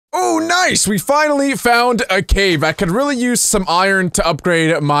Nice! We finally found a cave. I could really use some iron to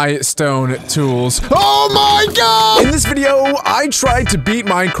upgrade my stone tools. Oh my god! In this video, I tried to beat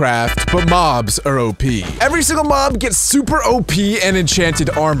Minecraft, but mobs are OP. Every single mob gets super OP and enchanted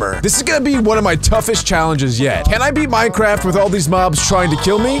armor. This is gonna be one of my toughest challenges yet. Can I beat Minecraft with all these mobs trying to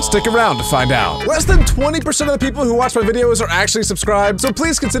kill me? Stick around to find out. Less than 20% of the people who watch my videos are actually subscribed, so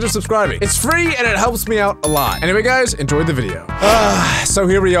please consider subscribing. It's free and it helps me out a lot. Anyway guys, enjoy the video. So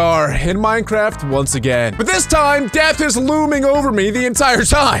here we are in Minecraft once again. But this time, death is looming over me the entire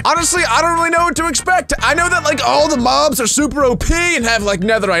time. Honestly, I don't really know what to expect. I know that like all the mobs are super OP and have like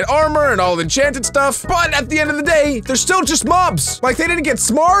netherite armor and all the enchanted stuff, but at the end of the day, they're still just mobs. Like they didn't get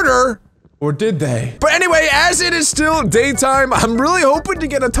smarter. Or did they? But anyway, as it is still daytime, I'm really hoping to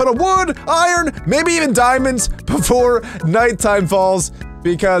get a ton of wood, iron, maybe even diamonds before nighttime falls.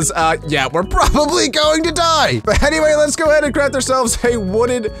 Because, yeah, we're probably going to die. But anyway, let's go ahead and craft ourselves a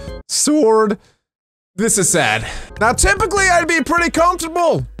wooden sword. This is sad. Now, typically, I'd be pretty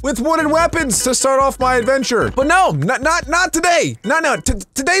comfortable with wooden weapons to start off my adventure. But no, not today. No,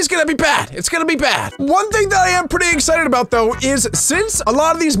 today's gonna be bad. It's gonna be bad. One thing that I am pretty excited about, though, is since a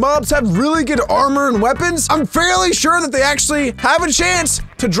lot of these mobs have really good armor and weapons, I'm fairly sure that they actually have a chance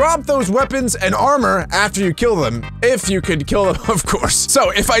to drop those weapons and armor after you kill them. If you could kill them, of course.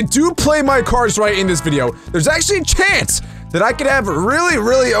 So, if I do play my cards right in this video, there's actually a chance that I could have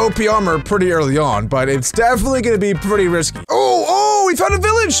really OP armor pretty early on, but it's definitely gonna be pretty risky. Oh, we found a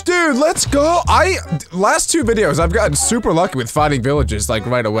village, dude, let's go. Last two videos, I've gotten super lucky with finding villages, like,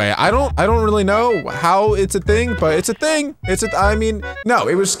 right away. I don't really know how it's a thing, but it's a thing. I mean, no,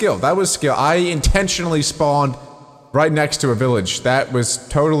 it was skill, that was skill. I intentionally spawned right next to a village. That was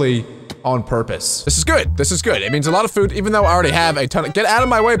totally on purpose. This is good, this is good. It means a lot of food, even though I already have a ton of- Get out of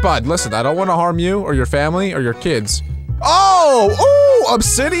my way, bud. Listen, I don't wanna harm you, or your family, or your kids. Oh,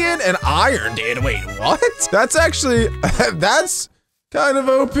 obsidian and iron, dude. Wait, what? That's actually, that's kind of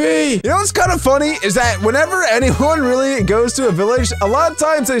OP. You know what's kind of funny is that whenever anyone really goes to a village, a lot of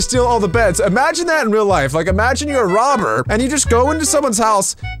times they steal all the beds. Imagine that in real life. Like, imagine you're a robber and you just go into someone's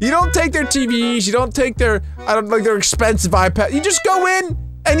house. You don't take their TVs, you don't take their, their expensive iPad. You just go in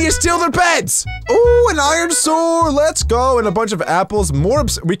and you steal their beds. Ooh, an iron sword. Let's go. And a bunch of apples. More.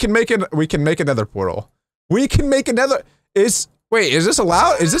 We can make another portal. We can make another. Wait, is this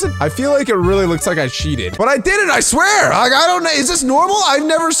allowed? I feel like it really looks like I cheated. But I did it, I swear! Like, I don't know, is this normal? I've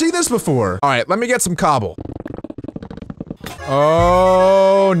never seen this before. Alright, let me get some cobble.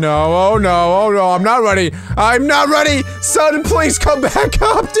 Oh no, I'm not ready. I'm not ready! Sun, please come back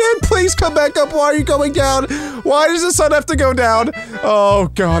up, dude! Please come back up, why are you going down? Why does the sun have to go down? Oh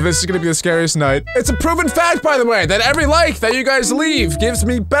god, this is gonna be the scariest night. It's a proven fact, by the way, that every like that you guys leave gives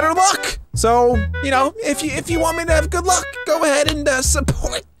me better luck. So, you know, if you want me to have good luck, go ahead and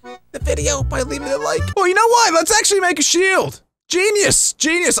support the video by leaving a like. Oh, you know what? Let's actually make a shield. Genius,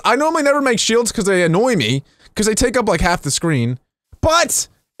 genius. I normally never make shields because they annoy me, because they take up like half the screen. But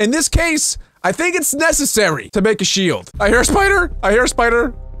in this case, I think it's necessary to make a shield. I hear a spider. I hear a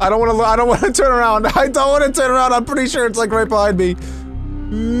spider. I don't want to turn around. I don't want to turn around. I'm pretty sure it's like right behind me.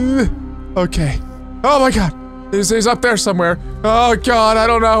 Okay. Oh my god. He's up there somewhere. Oh god, I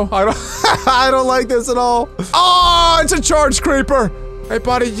don't know. I don't like this at all. Oh, it's a charged creeper. Hey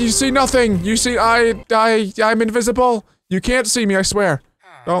buddy, you see nothing. You see, I'm invisible. You can't see me, I swear.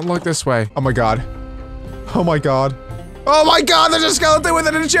 Don't look this way. Oh my god. Oh my god. Oh my god, there's a skeleton with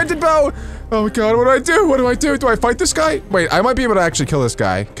an enchanted bow. Oh my god, what do I do? What do I do? Do I fight this guy? Wait, I might be able to actually kill this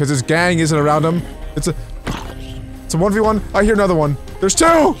guy, because his gang isn't around him. It's a 1v1. I hear another one. There's two!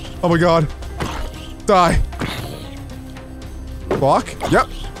 Oh my god. Die. Block? Yep.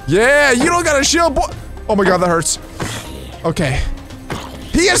 Yeah, you don't got a shield, boy. Oh my god, that hurts. Okay.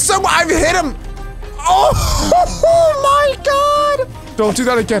 He is so- I've hit him! Oh my god! Don't do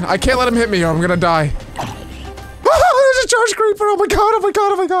that again. I can't let him hit me or I'm gonna die. Oh, there's a charged creeper! Oh my god, oh my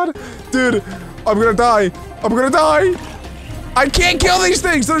god, oh my god! Dude, I'm gonna die. I'm gonna die! I can't kill these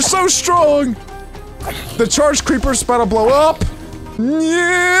things! They're so strong! The charged creeper's about to blow up!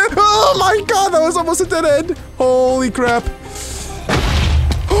 Yeah! Oh my god, that was almost a dead end! Holy crap.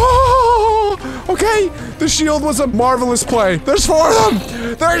 Oh, okay, the shield was a marvelous play. There's 4 of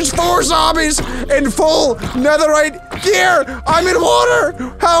them! There's 4 zombies in full netherite gear! I'm in water!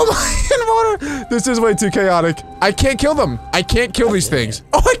 How am I in water? This is way too chaotic. I can't kill them. I can't kill these things.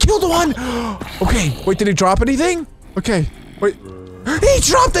 Oh, I killed one! Okay, wait, did he drop anything? Okay, wait. He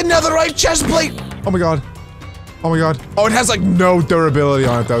dropped the netherite chest plate! Oh my god. Oh my god. Oh, it has like no durability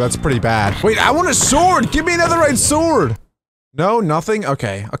on it though. That's pretty bad. Wait, I want a sword! Give me a netherite sword! No, nothing?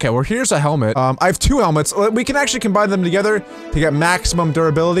 Okay. Okay, well, here's a helmet. I have 2 helmets. We can actually combine them together to get maximum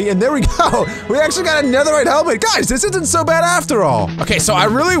durability, and there we go! We actually got a netherite helmet! Guys, this isn't so bad after all! Okay, so I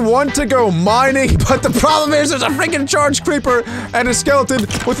really want to go mining, but the problem is there's a freaking charge creeper and a skeleton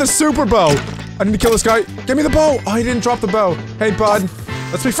with a super bow. I need to kill this guy. Give me the bow! Oh, he didn't drop the bow. Hey, bud.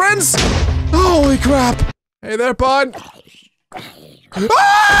 Let's be friends! Holy crap! Hey there, bud.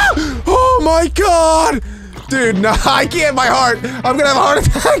 Ah! Oh my god! Dude, no, I can't, my heart. I'm gonna have a heart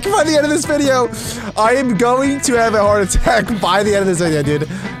attack by the end of this video. I am going to have a heart attack by the end of this video, dude.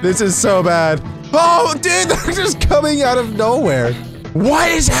 This is so bad. Oh, dude, they're just coming out of nowhere.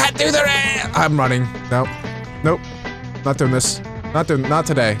 What is that, dude? I'm running. Nope. Nope. Not doing this. Not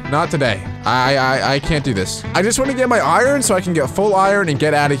today. Not today. I can't do this. I just want to get my iron so I can get full iron and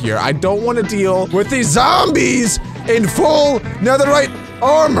get out of here. I don't want to deal with these zombies in full netherite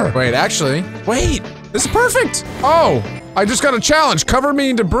armor. Wait, actually. Wait. This is perfect! Oh! I just got a challenge. Cover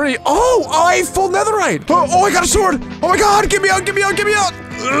me in debris. Oh! I have full netherite! Oh, I got a sword! Oh my god! Get me out! Get me out! Get me out!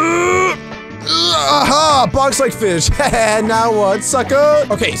 Aha! Box like fish. Now what, sucker?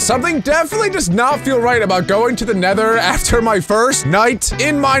 Okay, something definitely does not feel right about going to the nether after my first night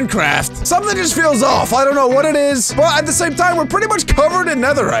in Minecraft. Something just feels off. I don't know what it is, but at the same time, we're pretty much covered in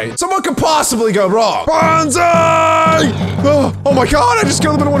netherite. So what could possibly go wrong? Banzai! Oh my god, I just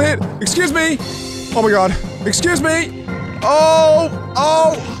killed him in one hit. Excuse me. Oh my god. Excuse me. Oh!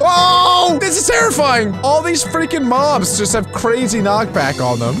 This is terrifying! All these freaking mobs just have crazy knockback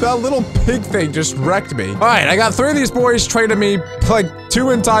on them. That little pig thing just wrecked me. Alright, I got 3 of these boys traded me like 2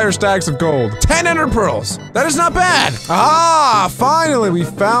 entire stacks of gold. 10 ender pearls. That is not bad. Ah, finally we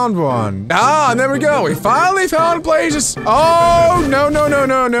found one. Ah, and there we go. We finally found places. Oh, no,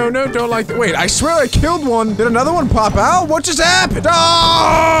 don't like that. Wait, I swear I killed one. Did another one pop out? What just happened?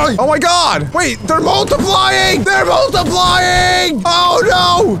 Oh my god. Wait, they're multiplying! They're multiplying! Oh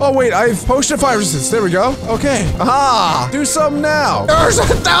no! Oh wait, I have potion of fire resistance. There we go. Okay. Aha! Do something now. There's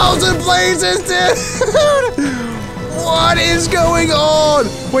 1,000 places, dude! What is going on?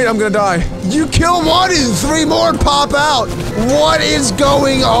 Wait, I'm gonna die. You kill one and 3 more pop out. What is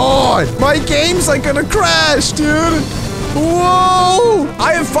going on? My game's like gonna crash, dude. Whoa!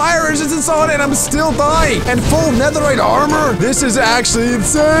 I have fire resistance on it and I'm still dying. And full netherite armor? This is actually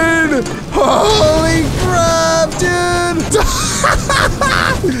insane. Holy crap, dude.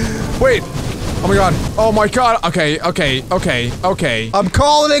 Wait. Oh my god. Oh my god. Okay. I'm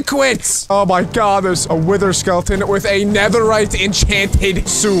calling it quits. Oh my god, there's a wither skeleton with a netherite enchanted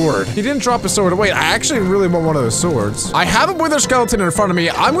sword. He didn't drop a sword. Wait, I actually really want one of those swords. I have a wither skeleton in front of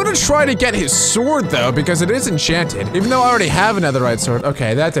me. I'm gonna try to get his sword though, because it is enchanted. Even though I already have a netherite sword.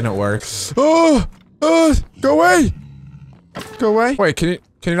 Okay, that didn't work. Go away. Go away. Wait, can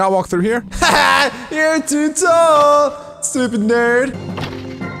you not walk through here? Haha, you're too tall, stupid nerd.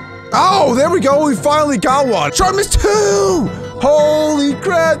 Oh, there we go. We finally got one. Sharpness 2! Holy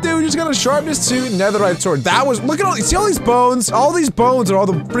crap, dude. We just got a sharpness 2 netherite sword. That was, look at all, you see all these bones? All these bones are all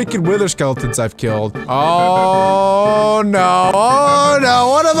the freaking wither skeletons I've killed. Oh, no. Oh, no.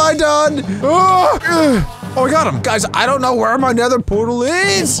 What have I done? Oh, I got him. Guys, I don't know where my nether portal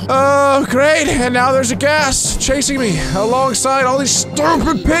is. Oh, great. And now there's a ghast chasing me alongside all these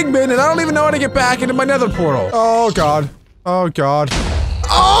stupid pigmen, and I don't even know how to get back into my nether portal. Oh, God. Oh, God.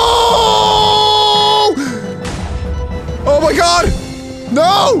 Oh! Oh my god!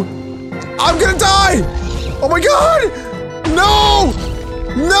 No! I'm gonna die! Oh my god! No!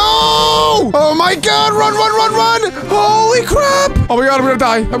 No! Oh my god! Run! Holy crap! Oh my god, I'm gonna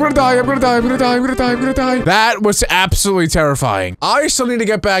die! That was absolutely terrifying. I still need to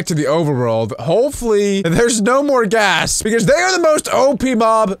get back to the overworld. Hopefully, there's no more gas, because they are the most OP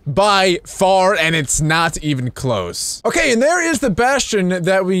mob by far, and it's not even close. Okay, and there is the bastion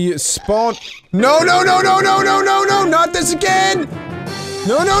that we spawned. No! Not this again!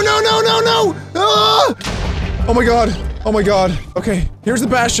 No! Ah! Oh my god. Oh my god. Okay, here's the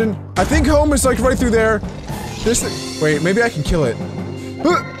bastion. I think home is like right through there. Wait, maybe I can kill it.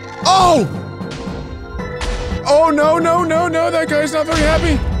 Oh! Oh no, that guy's not very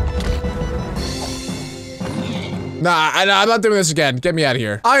happy. Nah, I'm not doing this again. Get me out of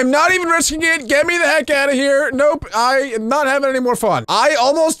here. I am not even risking it. Get me the heck out of here. Nope, I am not having any more fun. I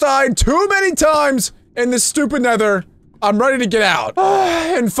almost died too many times in this stupid nether. I'm ready to get out.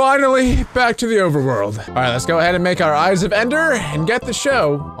 And finally, back to the overworld. All right, let's go ahead and make our Eyes of Ender and get the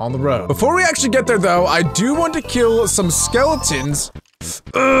show on the road. Before we actually get there though, I do want to kill some skeletons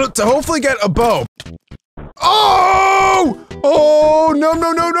to hopefully get a bow. Oh! Oh, no.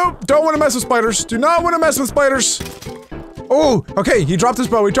 Don't want to mess with spiders. Do not want to mess with spiders. Oh, okay, he dropped his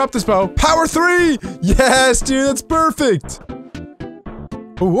bow. Power 3! Yes, dude, that's perfect.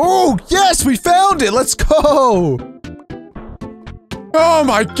 Oh, yes, we found it. Let's go. Oh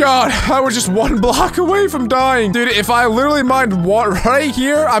my god, I was just 1 block away from dying. Dude, if I literally mined right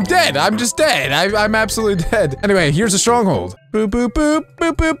here, I'm dead. I'm just dead. I'm absolutely dead. Anyway, here's a stronghold. Boop, boop, boop,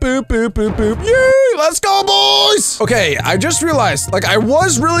 boop, boop, boop, boop, boop, boop. Yay! Let's go, boys! Okay, I just realized, like, I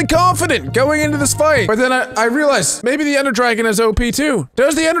was really confident going into this fight, but then I realized maybe the Ender Dragon is OP too.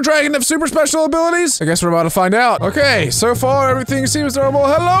 Does the Ender Dragon have super special abilities? I guess we're about to find out. Okay, so far everything seems normal.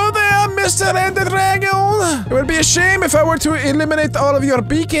 Hello there, Mr. Ender Dragon! It would be a shame if I were to eliminate all of your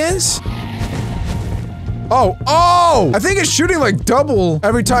beacons. Oh, I think it's shooting like double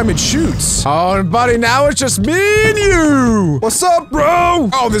every time it shoots. Oh, buddy, now it's just me and you. What's up, bro?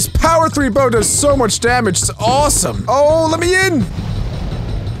 Oh, this power 3 bow does so much damage. It's awesome. Oh, let me in.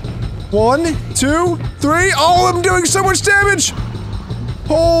 1, 2, 3. Oh, I'm doing so much damage.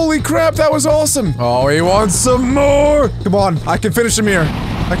 Holy crap, that was awesome. Oh, he wants some more. Come on, I can finish him here.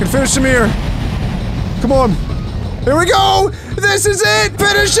 I can finish him here. Come on. Here we go. This is it.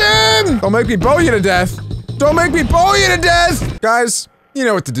 Finish him. Don't make me bow you to death. Don't make me bow you to death! Guys, you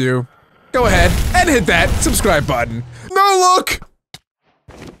know what to do. Go ahead and hit that subscribe button. No, look!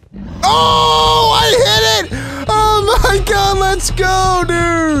 Oh, I hit it! Oh my god, let's go,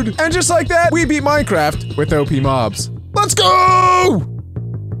 dude! And just like that, we beat Minecraft with OP mobs. Let's go!